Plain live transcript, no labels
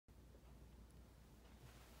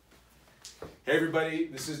Hey everybody,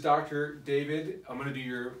 this is Dr. David. I'm going to do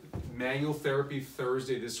your manual therapy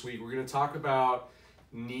Thursday this week. We're going to talk about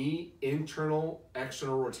knee internal,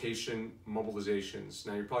 external rotation mobilizations.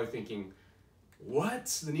 Now you're probably thinking, what?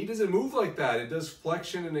 The knee doesn't move like that. It does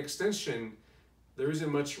flexion and extension. There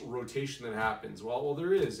isn't much rotation that happens. Well,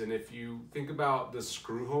 there is. And if you think about the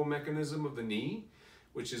screw home mechanism of the knee,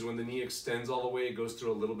 which is when the knee extends all the way, it goes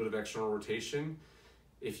through a little bit of external rotation.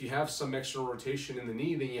 If you have some external rotation in the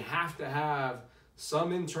knee, then you have to have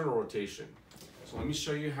some internal rotation. So let me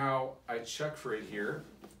show you how I check for it here.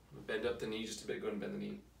 Bend up the knee just a bit, go ahead and bend the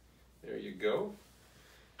knee. There you go.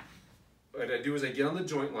 What I do is I get on the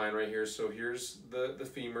joint line right here. So here's the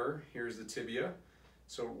femur, here's the tibia.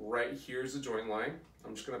 So right here's the joint line.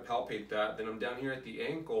 I'm just gonna palpate that. Then I'm down here at the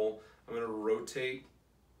ankle. I'm gonna rotate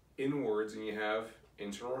inwards and you have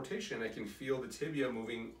internal rotation. I can feel the tibia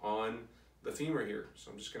moving on the femur here. So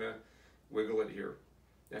I'm just gonna wiggle it here.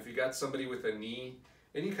 Now if you got somebody with a knee,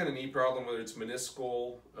 any kind of knee problem, whether it's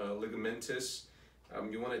meniscal, ligamentous,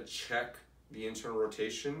 you wanna check the internal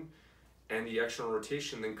rotation and the external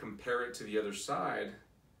rotation, then compare it to the other side,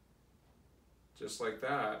 just like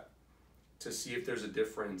that, to see if there's a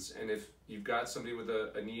difference. And if you've got somebody with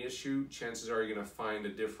a knee issue, chances are you're gonna find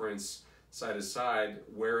a difference side to side.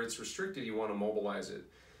 Where it's restricted, you wanna mobilize it.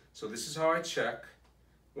 So this is how I check.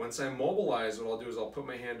 Once I mobilize, what I'll do is I'll put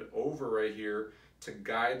my hand over right here to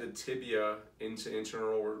guide the tibia into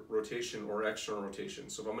internal rotation or external rotation.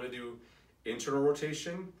 So if I'm gonna do internal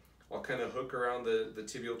rotation, I'll kind of hook around the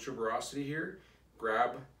tibial tuberosity here,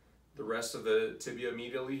 grab the rest of the tibia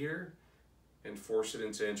immediately here, and force it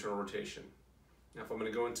into internal rotation. Now if I'm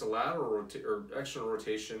gonna go into lateral or external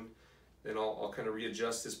rotation, then I'll kind of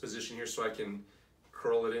readjust this position here so I can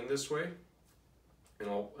curl it in this way, and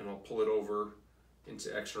I'll pull it over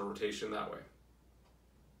into external rotation that way.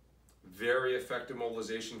 Very effective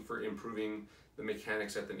mobilization for improving the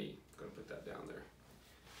mechanics at the knee. I'm gonna put that down there.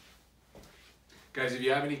 Guys, if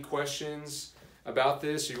you have any questions about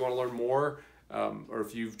this, or you wanna learn more, or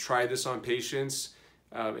if you've tried this on patients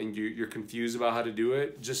and you're confused about how to do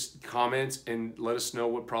it, just comment and let us know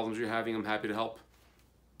what problems you're having. I'm happy to help.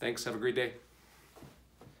 Thanks, have a great day.